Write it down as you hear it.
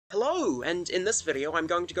Hello, and in this video I'm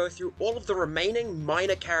going to go through all of the remaining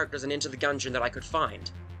minor characters in Enter the Gungeon that I could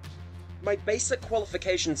find. My basic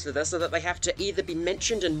qualifications for this are that they have to either be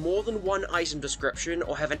mentioned in more than one item description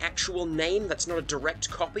or have an actual name that's not a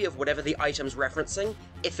direct copy of whatever the item's referencing,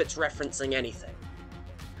 if it's referencing anything.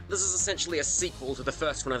 This is essentially a sequel to the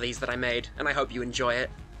first one of these that I made, and I hope you enjoy it.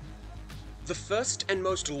 The first and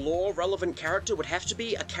most lore-relevant character would have to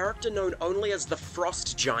be a character known only as the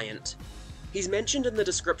Frost Giant. He's mentioned in the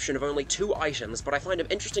description of only 2 items, but I find him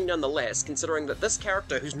interesting nonetheless, considering that this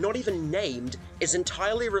character, who's not even named, is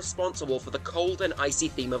entirely responsible for the cold and icy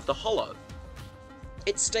theme of the Hollow.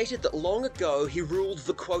 It's stated that long ago he ruled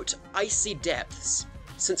the, quote, icy depths.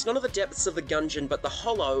 Since none of the depths of the Gungeon but the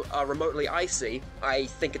Hollow are remotely icy, I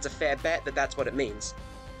think it's a fair bet that that's what it means.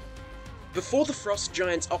 Before the Frost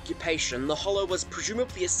Giant's occupation, the Hollow was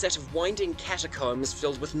presumably a set of winding catacombs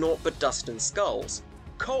filled with naught but dust and skulls.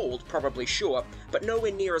 Cold, probably sure, but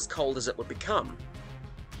nowhere near as cold as it would become.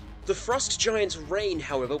 The Frost Giant's reign,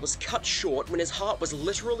 however, was cut short when his heart was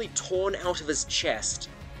literally torn out of his chest.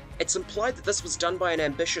 It's implied that this was done by an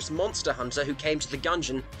ambitious monster hunter who came to the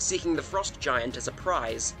Gungeon seeking the Frost Giant as a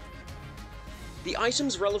prize. The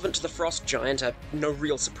items relevant to the Frost Giant are no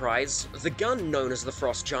real surprise: the gun known as the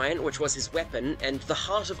Frost Giant, which was his weapon, and the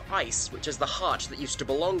Heart of Ice, which is the heart that used to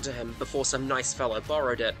belong to him before some nice fellow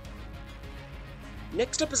borrowed it.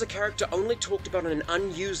 Next up is a character only talked about in an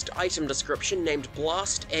unused item description named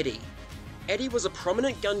Blast Eddie. Eddie was a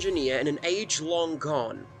prominent Gungeoneer in an age long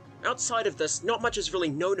gone. Outside of this, not much is really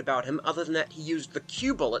known about him other than that he used the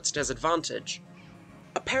Q-bullets to his advantage.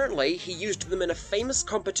 Apparently, he used them in a famous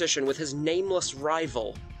competition with his nameless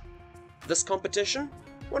rival. This competition?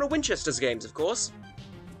 One of Winchester's games, of course.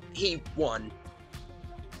 He won.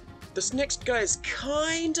 This next guy is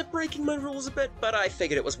kinda breaking my rules a bit, but I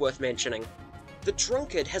figured it was worth mentioning. The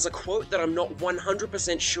Drunkard has a quote that I'm not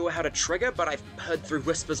 100% sure how to trigger, but I've heard through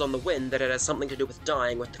whispers on the wind that it has something to do with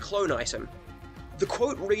dying with the clone item. The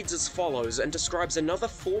quote reads as follows and describes another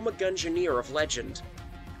former Gungeoneer of legend.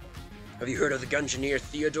 Have you heard of the Gungeoneer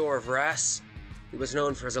Theodore of Rass? He was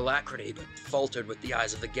known for his alacrity, but faltered with the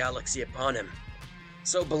eyes of the galaxy upon him.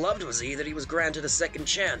 So beloved was he that he was granted a second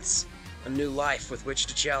chance, a new life with which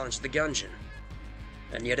to challenge the Gungeon.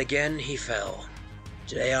 And yet again he fell.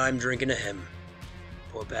 Today I'm drinking to him.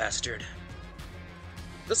 Poor bastard.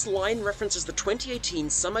 This line references the 2018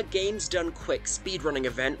 Summer Games Done Quick speedrunning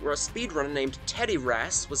event where a speedrunner named Teddy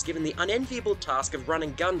Rass was given the unenviable task of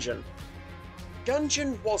running Gungeon.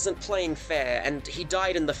 Gungeon wasn't playing fair, and he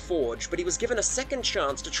died in the Forge, but he was given a second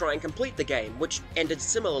chance to try and complete the game, which ended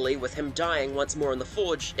similarly with him dying once more in the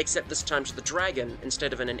Forge, except this time to the dragon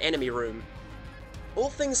instead of in an enemy room. All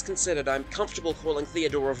things considered, I'm comfortable calling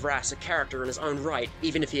Theodore of Rass a character in his own right,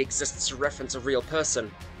 even if he exists to reference a real person.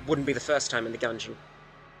 Wouldn't be the first time in the Gungeon.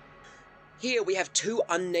 Here we have 2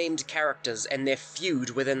 unnamed characters and their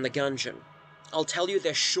feud within the Gungeon. I'll tell you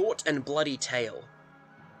their short and bloody tale.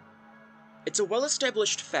 It's a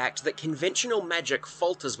well-established fact that conventional magic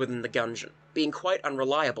falters within the Gungeon, being quite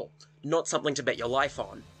unreliable, not something to bet your life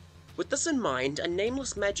on. With this in mind, a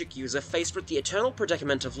nameless magic user faced with the eternal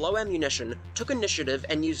predicament of low ammunition took initiative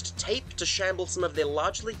and used tape to shamble some of their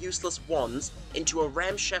largely useless wands into a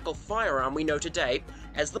ramshackle firearm we know today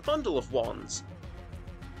as the Bundle of Wands.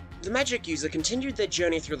 The magic user continued their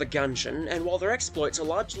journey through the Gungeon, and while their exploits are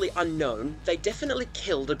largely unknown, they definitely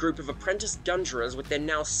killed a group of apprentice Gungerers with their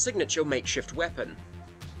now signature makeshift weapon.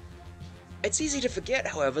 It's easy to forget,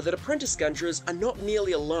 however, that apprentice Gungerers are not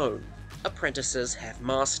nearly alone. Apprentices have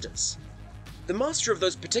masters. The master of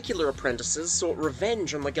those particular apprentices sought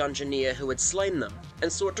revenge on the Gungeoneer who had slain them,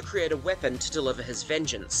 and sought to create a weapon to deliver his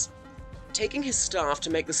vengeance. Taking his staff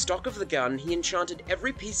to make the stock of the gun, he enchanted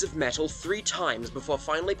every piece of metal 3 times before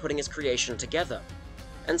finally putting his creation together.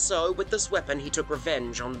 And so, with this weapon he took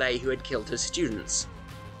revenge on they who had killed his students.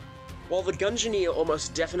 While the Gungeoneer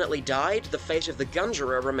almost definitely died, the fate of the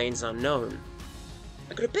Gungerer remains unknown.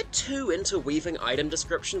 I got a bit too into weaving item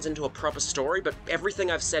descriptions into a proper story, but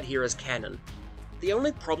everything I've said here is canon. The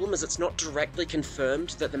only problem is it's not directly confirmed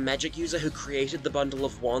that the magic user who created the Bundle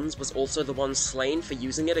of Wands was also the one slain for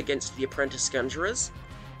using it against the apprentice Gungerers.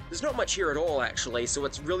 There's not much here at all, actually, so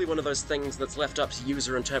it's really one of those things that's left up to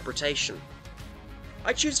user interpretation.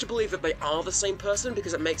 I choose to believe that they are the same person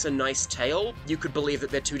because it makes a nice tale. You could believe that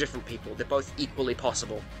they're 2 different people, they're both equally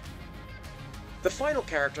possible. The final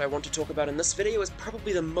character I want to talk about in this video is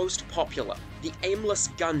probably the most popular, the aimless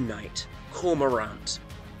gun knight, Cormorant.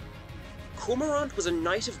 Cormorant was a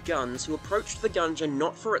knight of guns who approached the Gungeon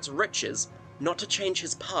not for its riches, not to change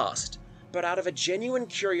his past, but out of a genuine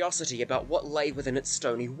curiosity about what lay within its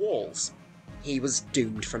stony walls. He was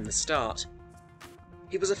doomed from the start.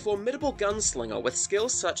 He was a formidable gunslinger with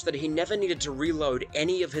skills such that he never needed to reload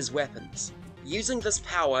any of his weapons. Using this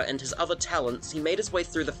power and his other talents, he made his way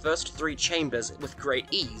through the first 3 chambers with great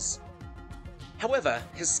ease. However,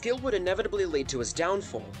 his skill would inevitably lead to his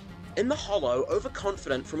downfall. In the Hollow,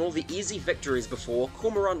 overconfident from all the easy victories before,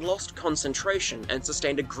 Cormorant lost concentration and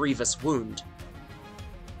sustained a grievous wound.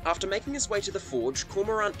 After making his way to the Forge,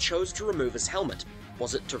 Cormorant chose to remove his helmet.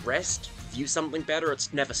 Was it to rest, view something better?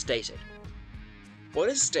 It's never stated. What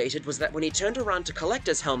is stated was that when he turned around to collect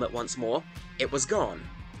his helmet once more, it was gone,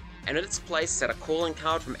 and in its place sat a calling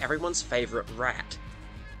card from everyone's favourite rat.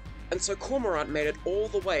 And so Cormorant made it all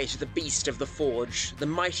the way to the beast of the Forge, the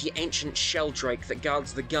mighty ancient shelldrake that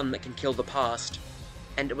guards the gun that can kill the past.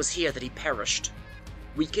 And it was here that he perished.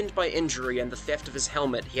 Weakened by injury and the theft of his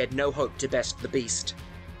helmet, he had no hope to best the beast.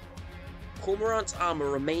 Cormorant's armor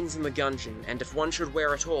remains in the Gungeon, and if one should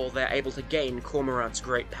wear it all, they're able to gain Cormorant's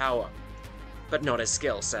great power. But not his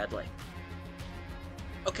skill, sadly.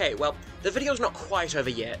 Okay, well, the video's not quite over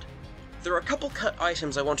yet. There are a couple cut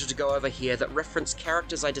items I wanted to go over here that reference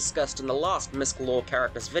characters I discussed in the last Misc Lore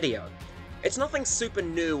characters video. It's nothing super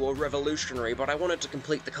new or revolutionary, but I wanted to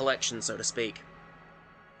complete the collection, so to speak.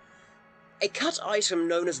 A cut item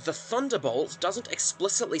known as the Thunderbolt doesn't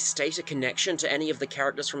explicitly state a connection to any of the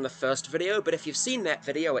characters from the first video, but if you've seen that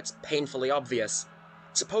video, it's painfully obvious.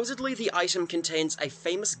 Supposedly, the item contains a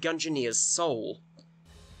famous Gungeoneer's soul.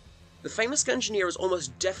 The famous Gungeoneer is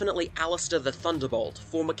almost definitely Alistair the Thunderbolt,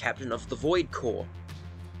 former captain of the Void Corps.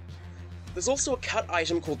 There's also a cut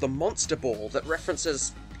item called the Monster Ball that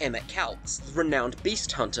references Emmett Calx, the renowned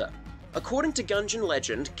beast hunter. According to Gungeon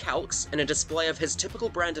legend, Calx, in a display of his typical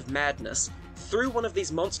brand of madness, threw one of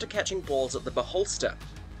these monster-catching balls at the beholster.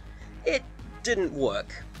 It didn't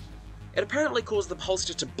work. It apparently caused the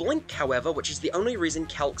beholster to blink, however, which is the only reason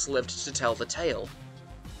Calx lived to tell the tale.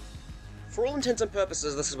 For all intents and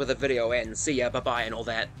purposes, this is where the video ends, see ya, bye-bye and all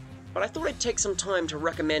that. But I thought I'd take some time to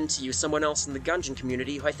recommend to you someone else in the Gungeon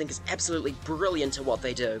community who I think is absolutely brilliant at what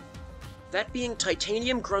they do. That being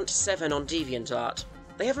Titanium Grunt 7 on DeviantArt.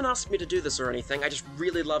 They haven't asked me to do this or anything, I just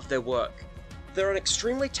really love their work. They're an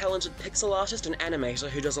extremely talented pixel artist and animator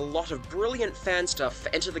who does a lot of brilliant fan stuff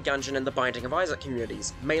for Enter the Gungeon and the Binding of Isaac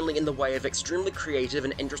communities, mainly in the way of extremely creative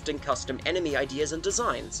and interesting custom enemy ideas and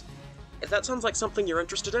designs. If that sounds like something you're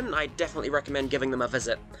interested in, I definitely recommend giving them a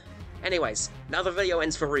visit. Anyways, now the video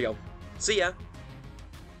ends for real. See ya!